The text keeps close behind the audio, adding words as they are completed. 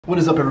What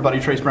is up,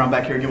 everybody? Trace Brown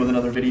back here again with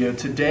another video.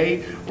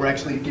 Today we're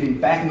actually getting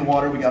back in the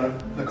water. We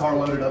got the car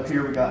loaded up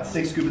here. We got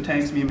 6 scuba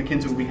tanks. Me and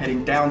Mackenzie will be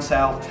heading down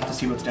south to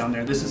see what's down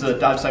there. This is a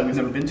dive site we've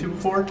never been to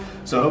before,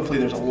 so hopefully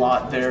there's a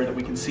lot there that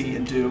we can see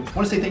and do. I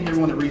want to say thank you to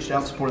everyone that reached out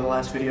and supported the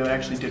last video. It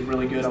actually did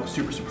really good. I was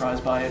super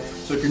surprised by it.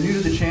 So if you're new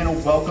to the channel,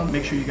 welcome.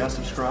 Make sure you guys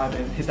subscribe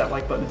and hit that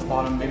like button at the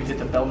bottom. Maybe hit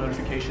the bell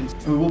notifications.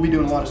 And we will be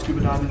doing a lot of scuba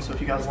diving, so if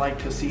you guys like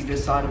to see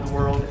this side of the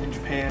world in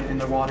Japan in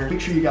the water,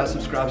 make sure you guys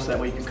subscribe so that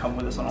way you can come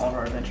with us on all of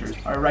our adventures.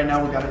 All right, right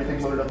now we got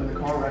everything loaded up in the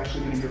car. We're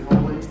actually going to get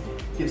rolling,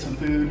 get some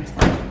food,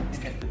 and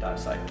hit the dive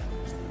site.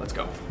 Let's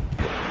go.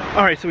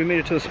 All right, so we made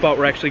it to the spot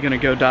we're actually going to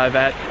go dive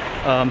at.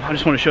 I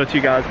just want to show it to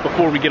you guys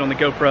before we get on the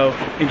GoPro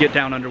and get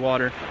down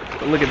underwater.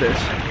 But look at this.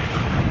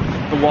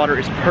 The water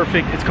is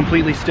perfect. It's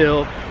completely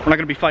still. We're not going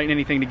to be fighting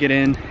anything to get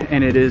in,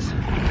 and it is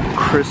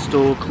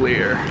crystal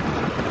clear.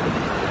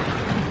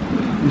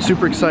 I'm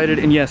super excited,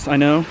 and yes, I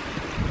know,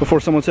 before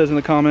someone says in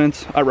the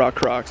comments, I rock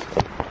Crocs.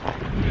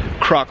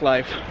 Croc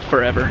life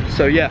forever.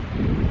 So yeah,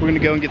 we're gonna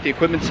go and get the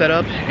equipment set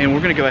up, and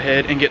we're gonna go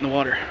ahead and get in the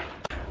water.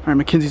 All right,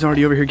 Mackenzie's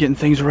already over here getting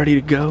things ready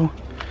to go.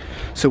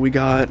 So we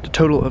got a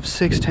total of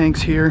 6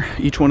 tanks here.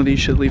 Each one of these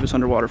should leave us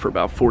underwater for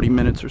about 40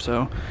 minutes or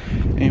so.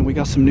 And we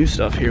got some new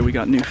stuff here. We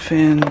got new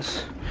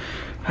fins.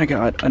 I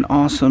got an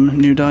awesome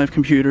new dive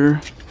computer,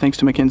 thanks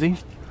to Mackenzie.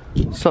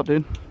 What's up,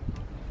 dude?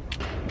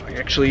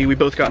 Actually, we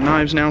both got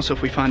knives now, so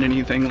if we find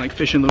anything like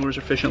fishing lures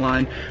or fishing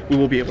line, we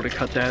will be able to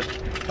cut that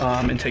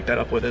and take that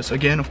up with us.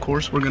 Again, of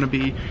course, we're going to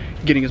be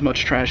getting as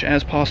much trash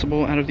as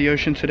possible out of the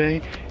ocean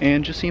today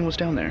and just seeing what's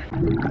down there.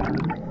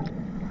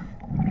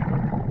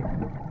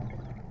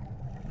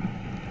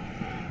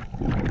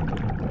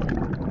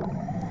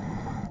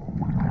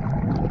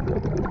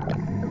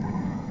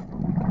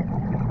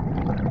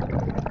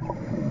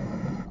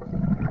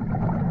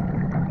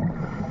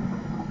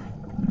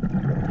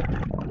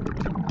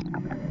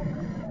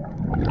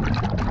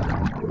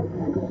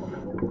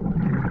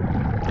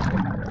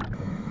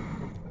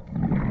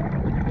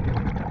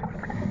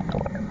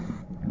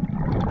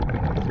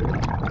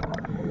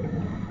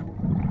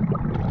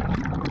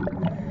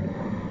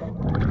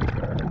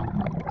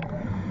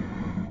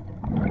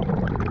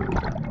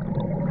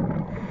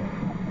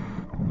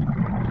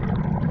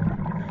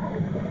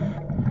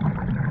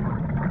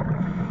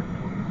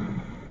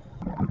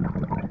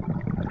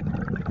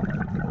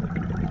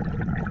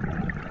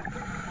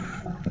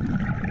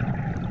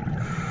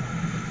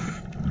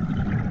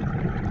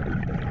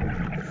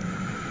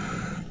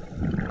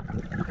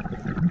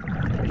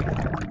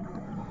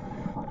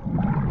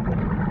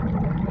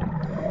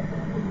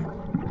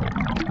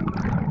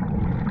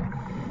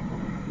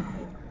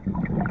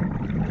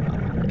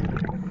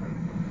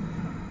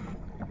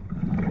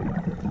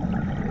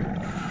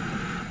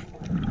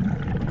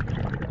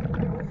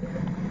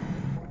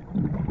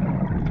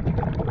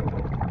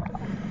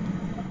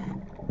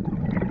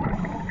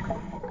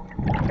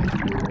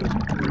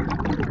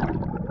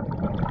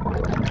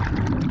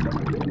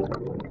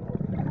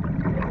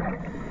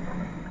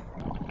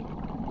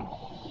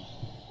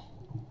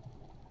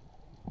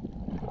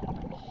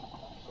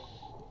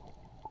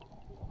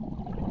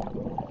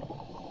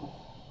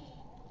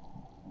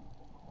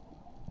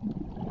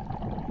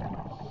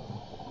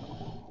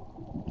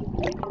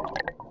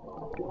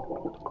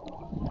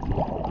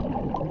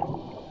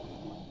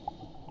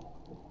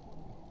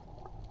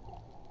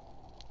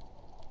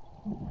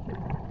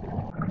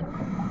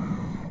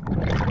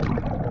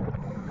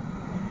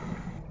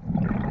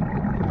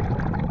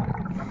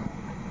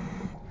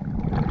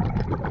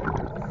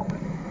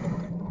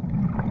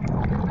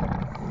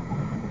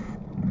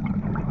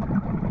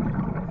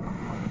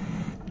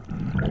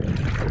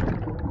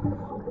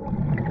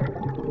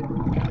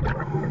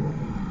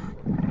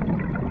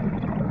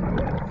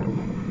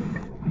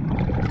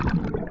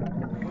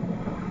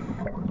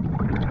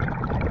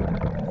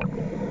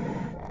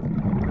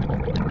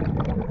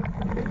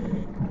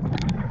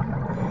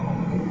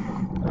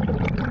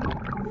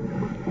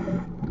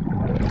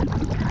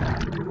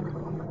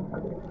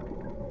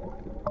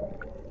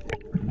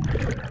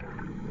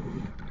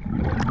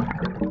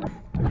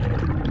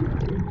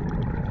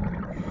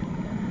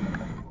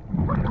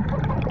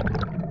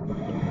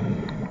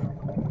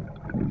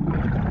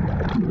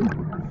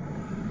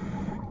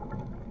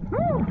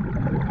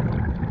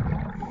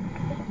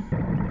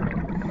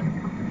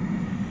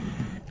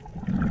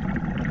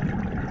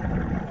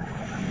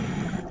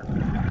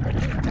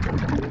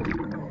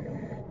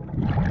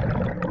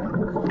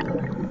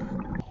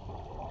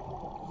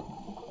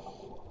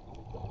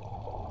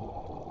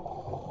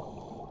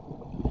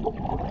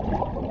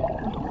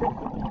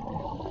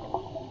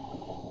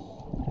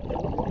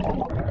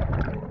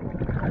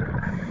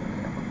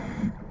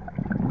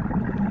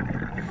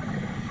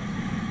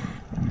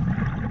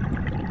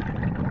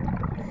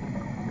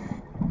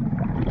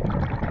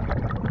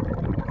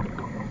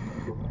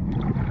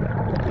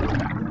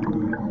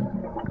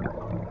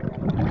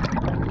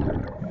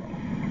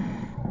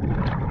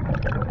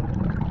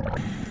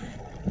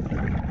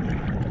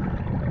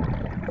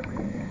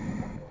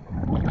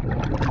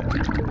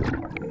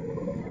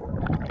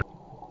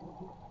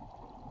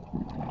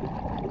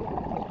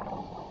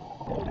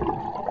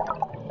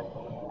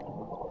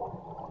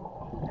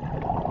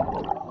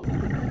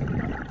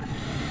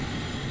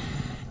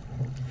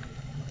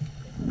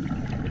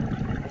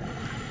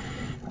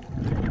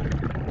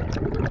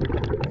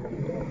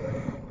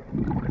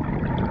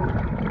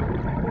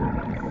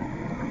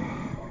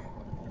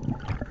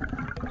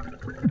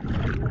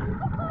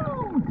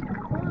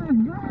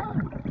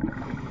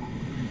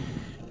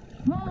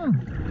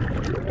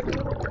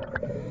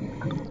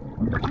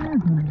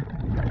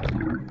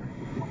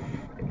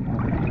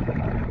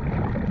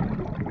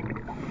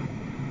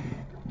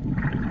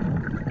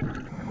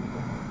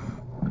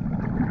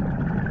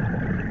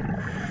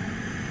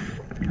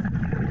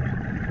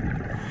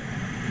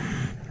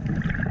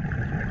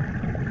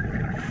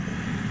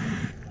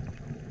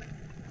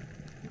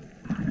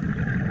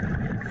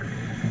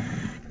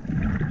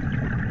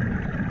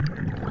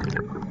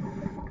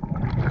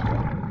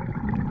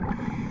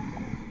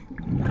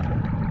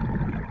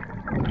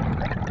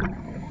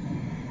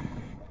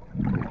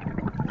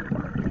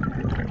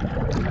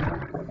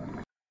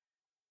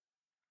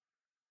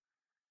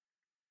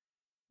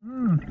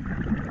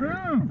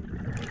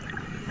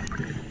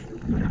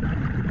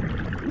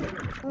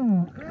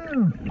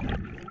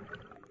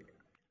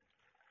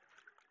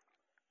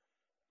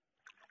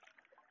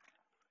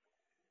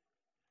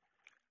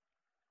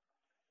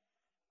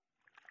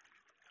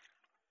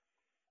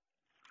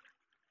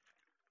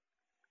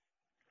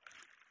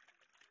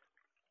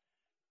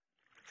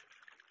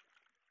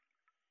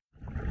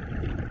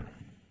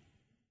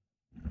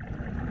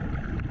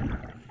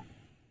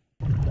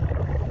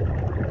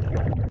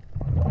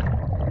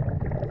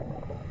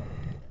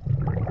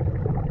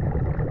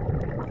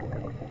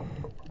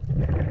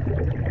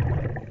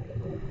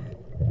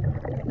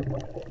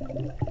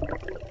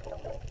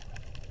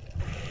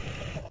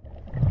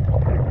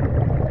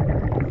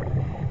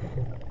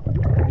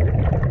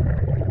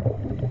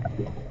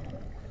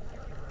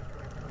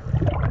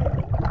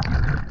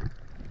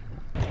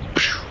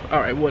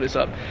 Alright, what is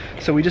up?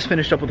 So we just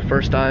finished up with the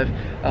first dive.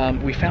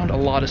 We found a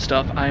lot of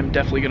stuff. I am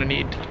definitely going to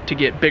need to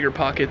get bigger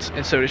pockets,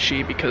 and so does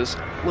she, because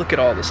look at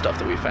all the stuff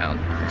that we found.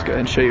 Let's go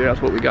ahead and show you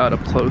guys what we got up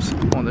close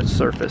on the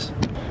surface.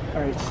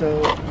 Alright,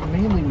 so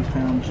mainly we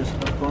found just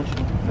a bunch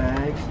of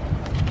bags.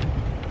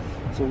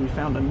 So we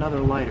found another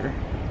lighter.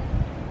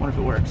 Wonder if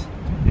it works.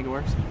 Think it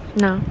works?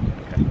 No.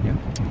 Okay, yeah.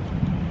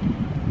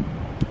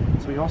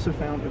 So we also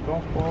found a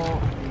golf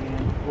ball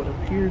and what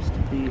appears to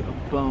be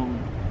a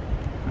bone.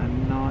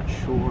 I'm not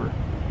sure,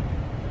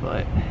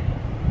 but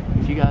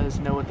if you guys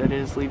know what that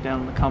is, leave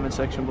down in the comment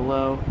section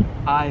below.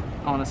 I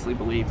honestly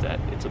believe that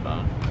it's a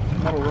bone.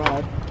 Metal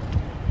rod.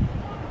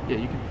 Yeah,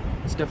 you can.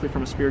 It's definitely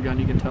from a spear gun.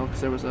 You can tell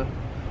because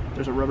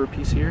there's a rubber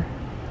piece here.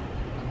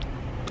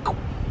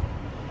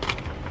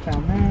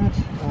 Found that.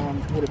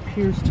 What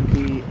appears to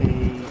be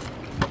a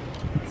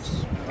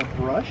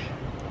brush,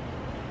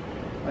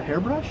 a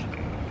hairbrush.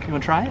 You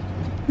want to try it?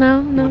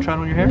 No, You no. want to try it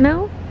on your hair?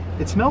 No.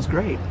 It smells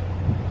great.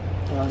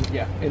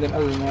 Yeah, and then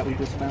other than that, we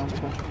just found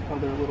a bunch of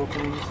other little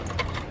things.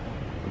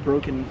 A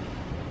broken,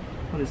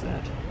 what is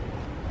that?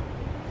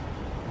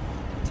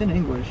 It's in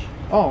English.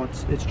 Oh,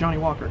 it's Johnny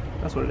Walker.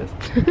 That's what it is.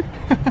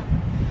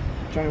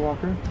 Johnny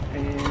Walker,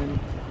 and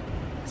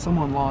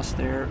someone lost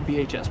their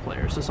VHS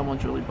player, so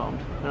someone's really bummed.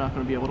 They're not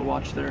going to be able to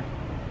watch their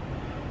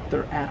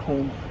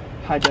at-home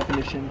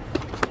high-definition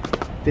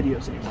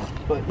videos anymore.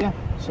 But yeah,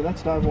 so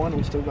that's dive one.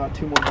 We still got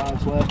 2 more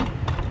dives left.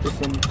 Just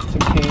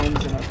some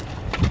cans and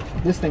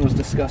this thing was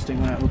disgusting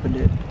when I opened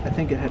it. I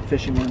think it had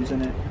fishing worms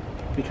in it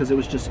because it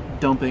was just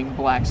dumping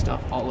black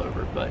stuff all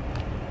over, but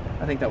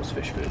I think that was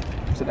fish food,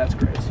 so that's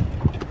great.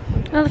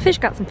 Well, the fish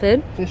got some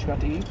food. Fish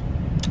got to eat.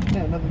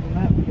 Yeah, and other than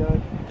that, we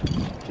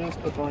got just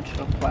a bunch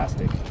of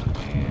plastic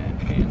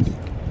and cans.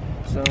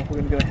 So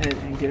we're gonna go ahead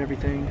and get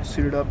everything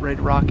suited up, ready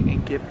to rock,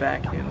 and get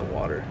back in the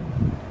water.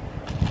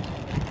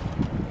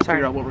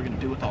 Figure out what we're gonna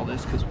do with all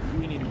this because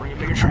we need to bring a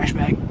bigger trash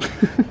bag.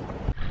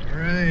 All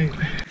right.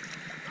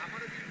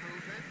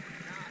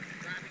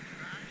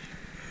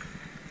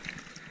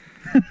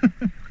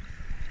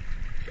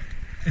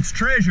 It's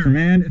treasure,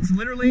 man. It's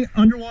literally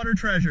underwater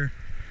treasure.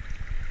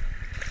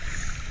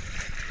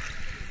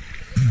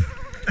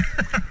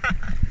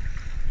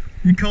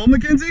 You cold,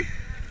 Mackenzie?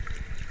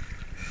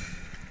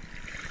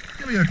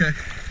 You'll be okay.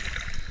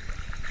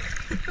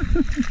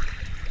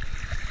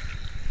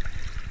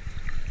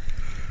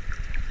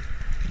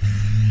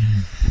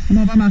 I'm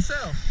all by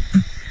myself.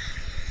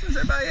 Where's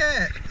everybody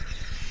at?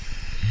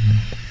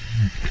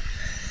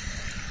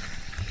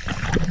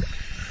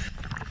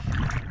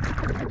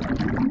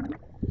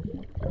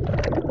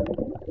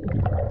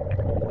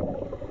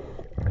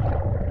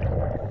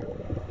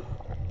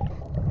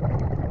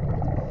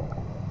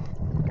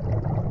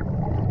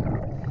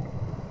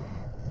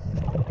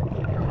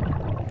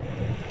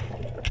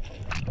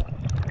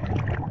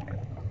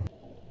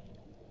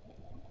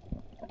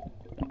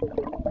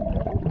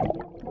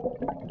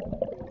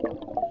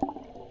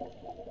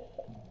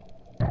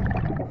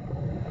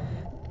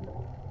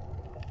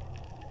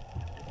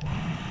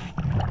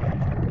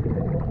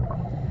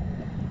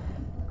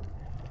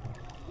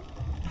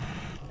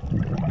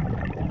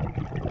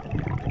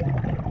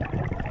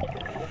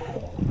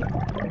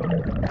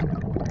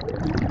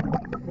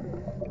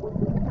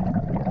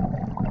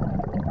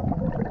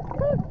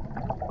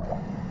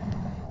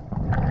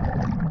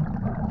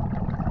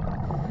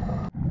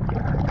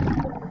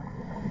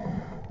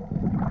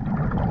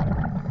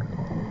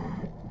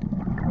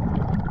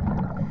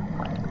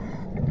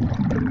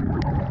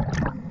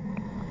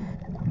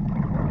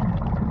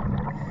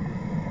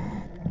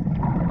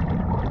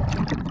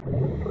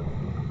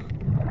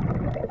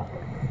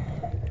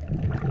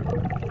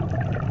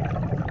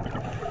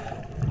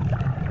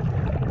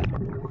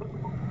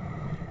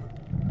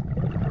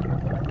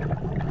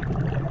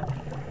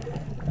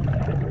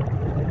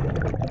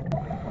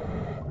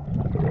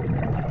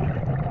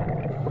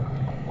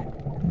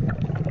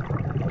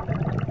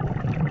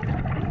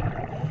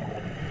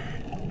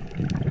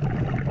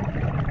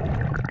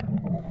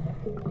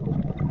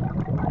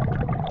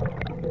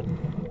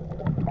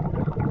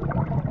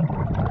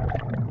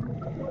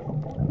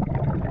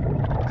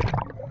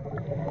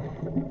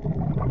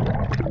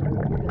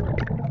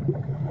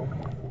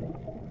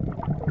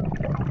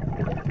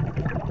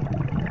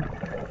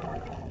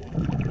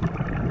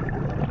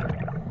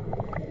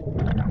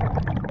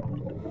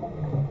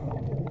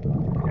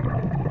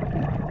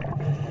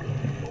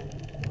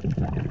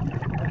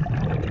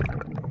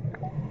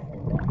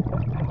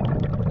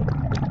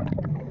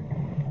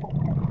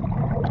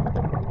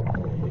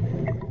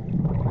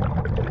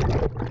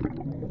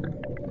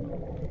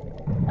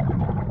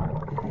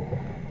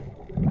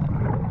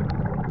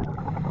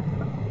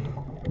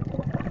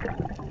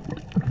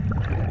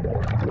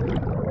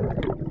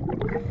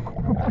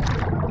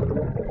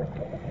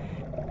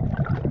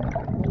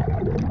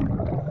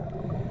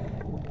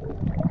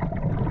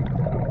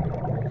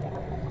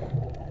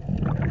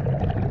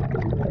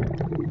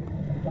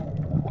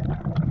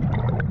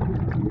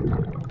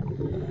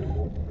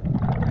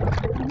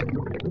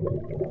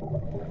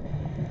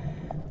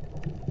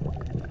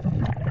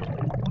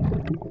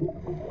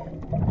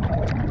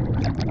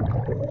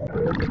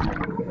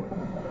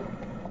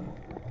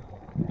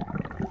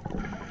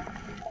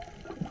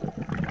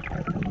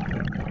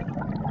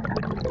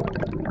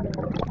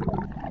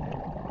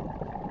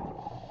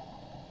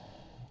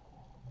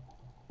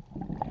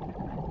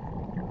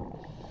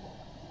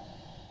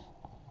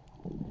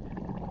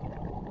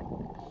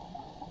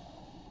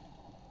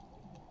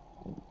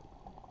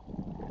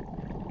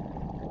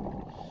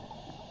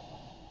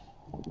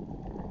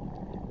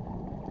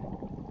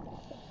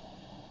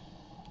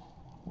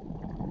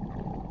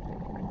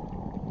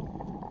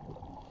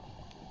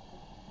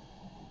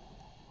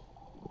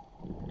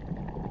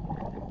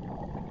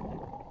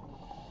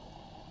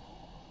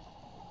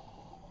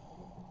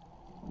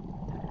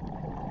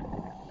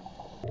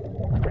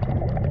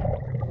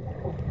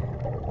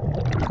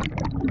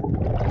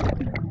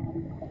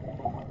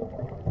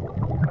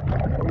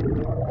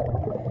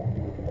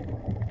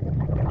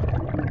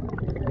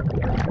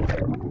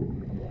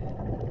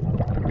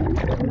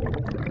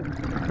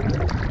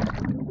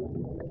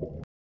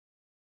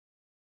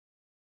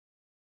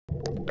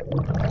 No,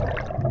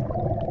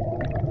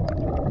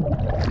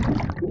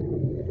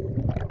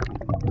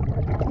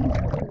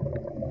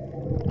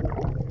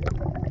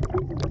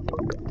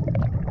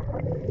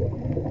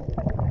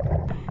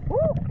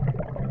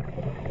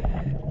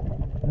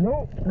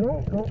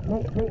 no, no,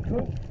 no, no,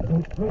 no,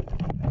 no, no.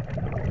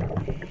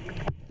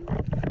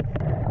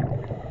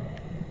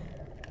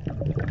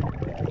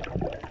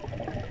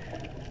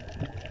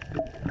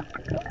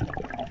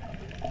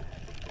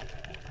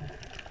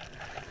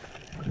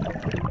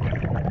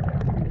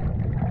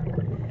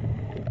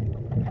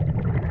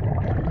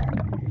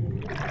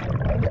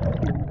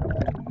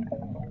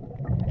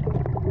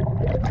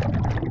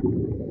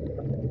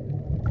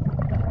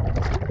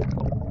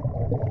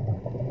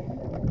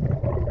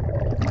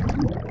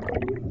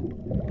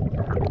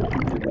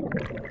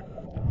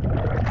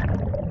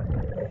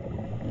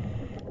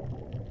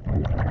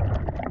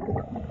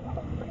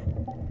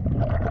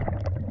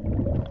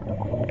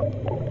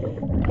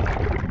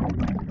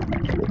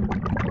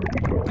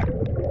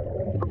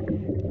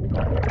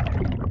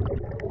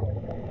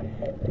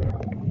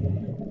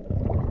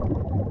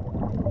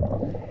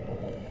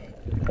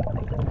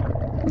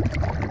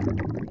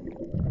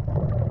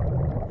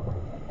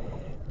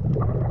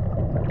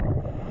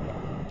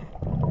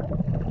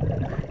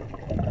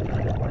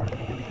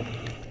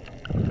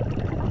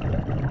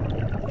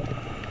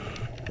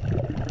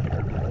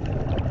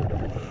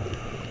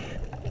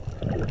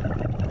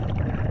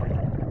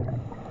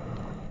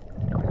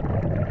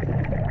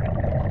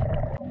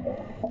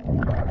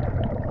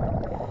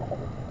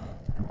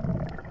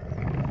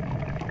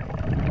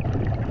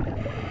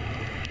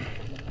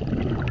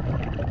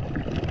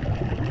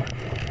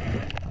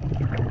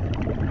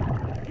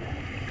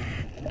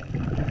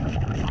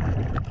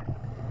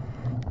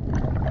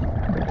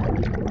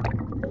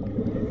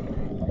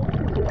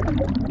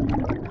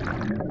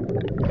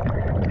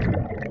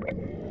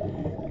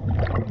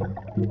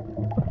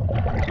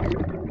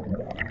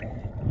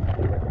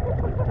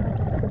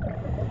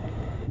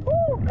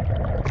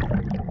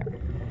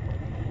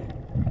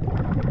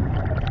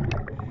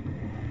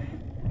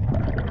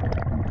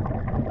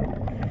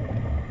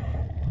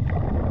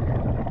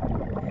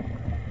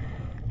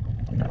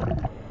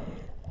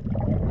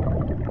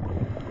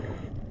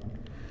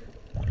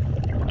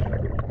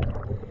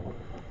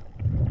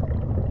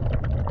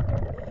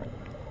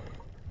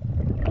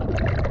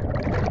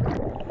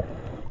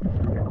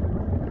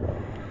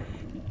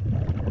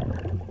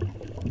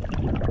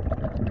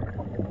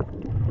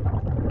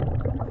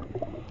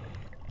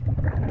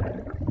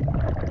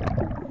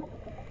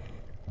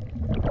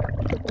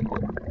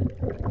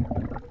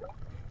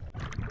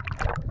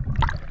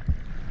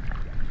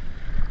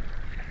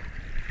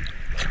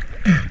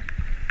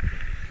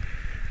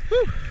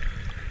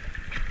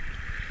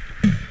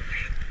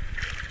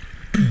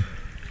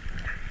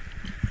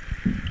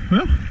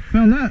 Well,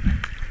 found that.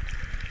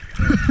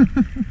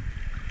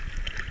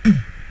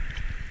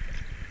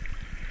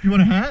 You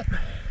want a hat?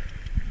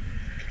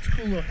 It's a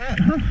cool little hat,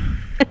 huh?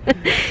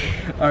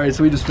 Alright,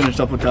 so we just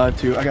finished up with dive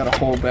 2. I got a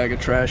whole bag of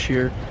trash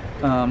here.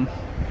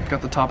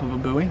 Got the top of a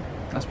buoy.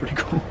 That's pretty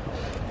cool.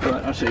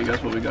 But I'll show you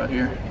guys what we got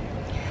here.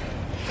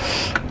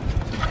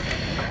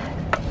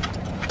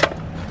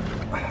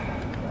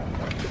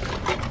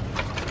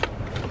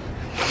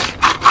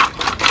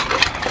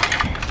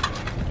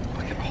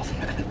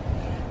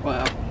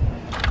 Wow.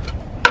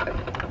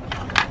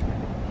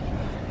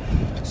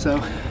 So,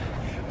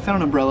 I found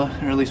an umbrella,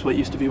 or at least what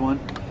used to be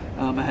one.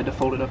 I had to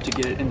fold it up to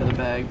get it into the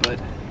bag, but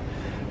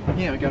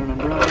yeah, we got an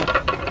umbrella.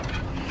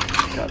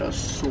 Got a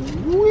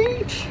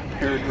sweet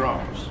pair of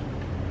drawers.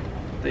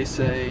 They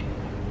say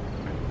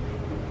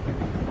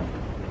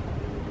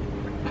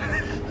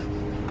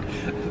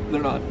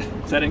they're not.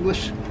 Is that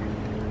English?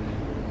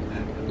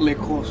 Le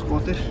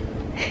Squatter.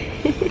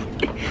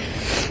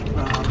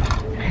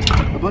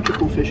 A bunch of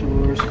cool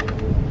fishing lures.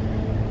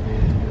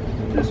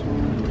 This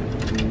one.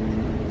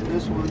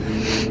 This one.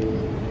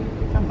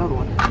 Found another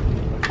one.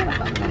 I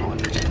found another one.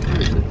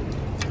 Where is it?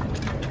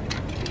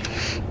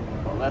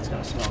 Oh, that's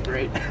gonna smell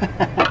great.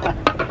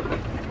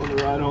 On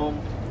the ride home.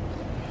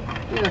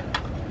 Yeah.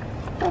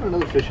 Found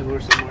another fishing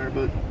lure somewhere,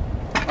 but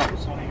oh,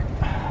 this one here.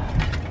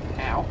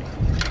 Ow.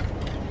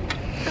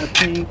 Got a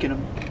pink and a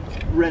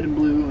red and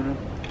blue and a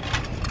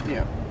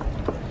yeah.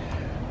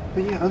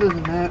 But yeah, other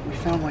than that, we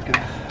found like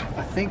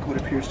I think what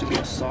appears to be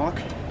a sock.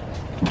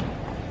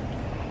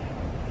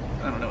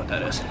 I don't know what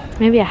that is.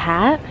 Maybe a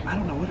hat? I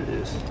don't know what it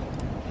is.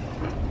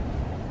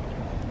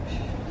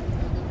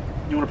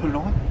 You want to put it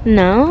on?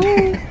 No.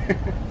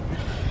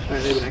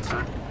 Alright, maybe next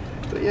time.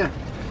 But yeah,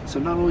 so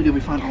not only did we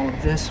find all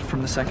of this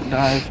from the second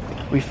dive,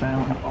 we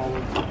found all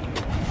of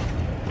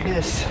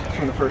this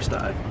from the first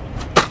dive.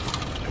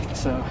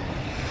 So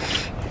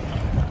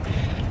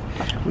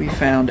we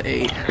found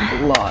a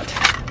lot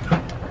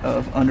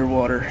of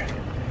underwater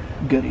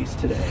goodies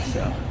today.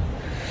 So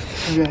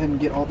I'll go ahead and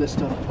get all this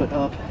stuff put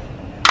up,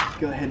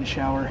 go ahead and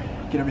shower,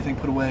 get everything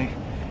put away,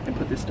 and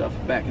put this stuff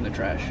back in the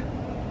trash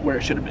where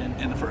it should have been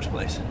in the first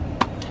place.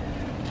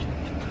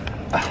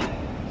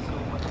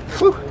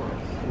 Whew.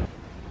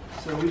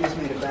 So we just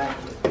made it back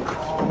with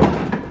all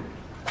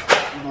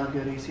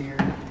goodies here.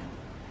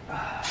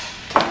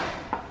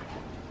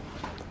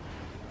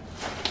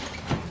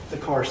 The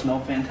car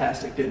smelled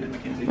fantastic, didn't it,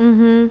 Mackenzie?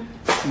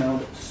 Mm-hmm.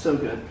 Smelled so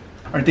good.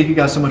 All right, thank you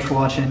guys so much for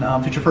watching.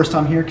 If it's your first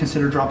time here,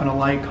 consider dropping a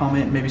like,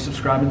 comment, maybe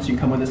subscribing so you can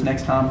come with us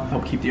next time.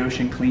 Help keep the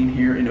ocean clean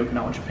here in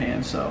Okinawa,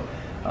 Japan. So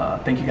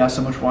thank you guys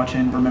so much for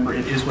watching. Remember,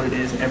 it is what it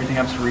is, and everything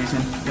happens for a reason.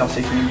 Y'all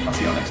stay tuned. I'll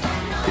see y'all next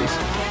time.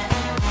 Peace.